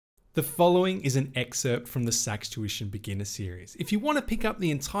The following is an excerpt from the SaxTuition Beginner Series. If you want to pick up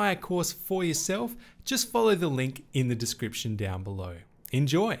the entire course for yourself, just follow the link in the description down below.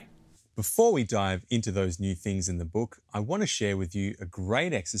 Enjoy! Before we dive into those new things in the book, I want to share with you a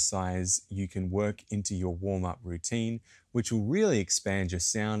great exercise you can work into your warm-up routine, which will really expand your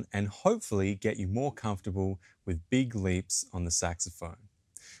sound and hopefully get you more comfortable with big leaps on the saxophone.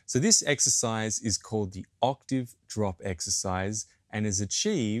 So this exercise is called the octave drop exercise and is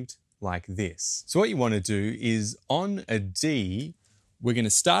achieved like this. So what you want to do is on a D, we're going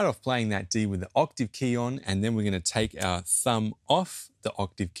to start off playing that D with the octave key on, and then we're going to take our thumb off the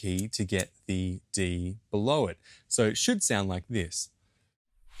octave key to get the D below it. So it should sound like this.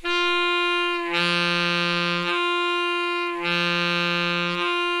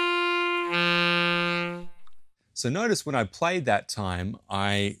 So notice when I played that time,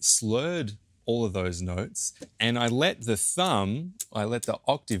 I slurred all of those notes and I let the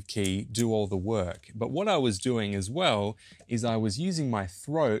octave key do all the work. But what I was doing as well is I was using my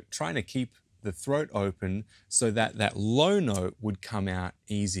throat, trying to keep the throat open so that that low note would come out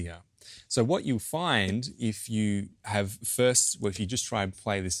easier. So what you'll find if you just try and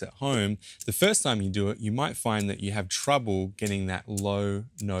play this at home, the first time you do it, you might find that you have trouble getting that low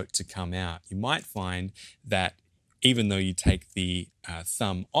note to come out. You might find that even though you take the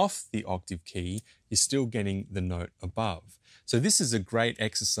thumb off the octave key, you're still getting the note above. So this is a great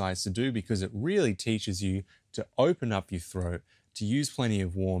exercise to do because it really teaches you to open up your throat, to use plenty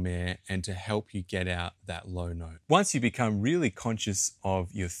of warm air, and to help you get out that low note. Once you become really conscious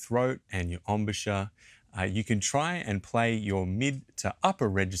of your throat and your embouchure, you can try and play your mid to upper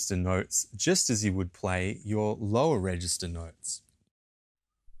register notes just as you would play your lower register notes.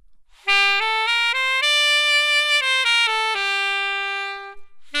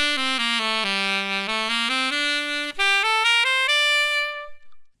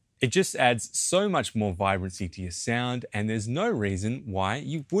 It just adds so much more vibrancy to your sound, and there's no reason why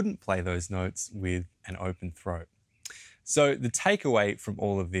you wouldn't play those notes with an open throat. So the takeaway from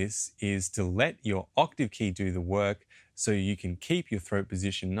all of this is to let your octave key do the work so you can keep your throat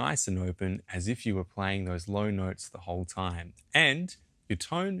position nice and open as if you were playing those low notes the whole time. And your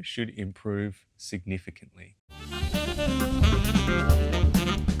tone should improve significantly.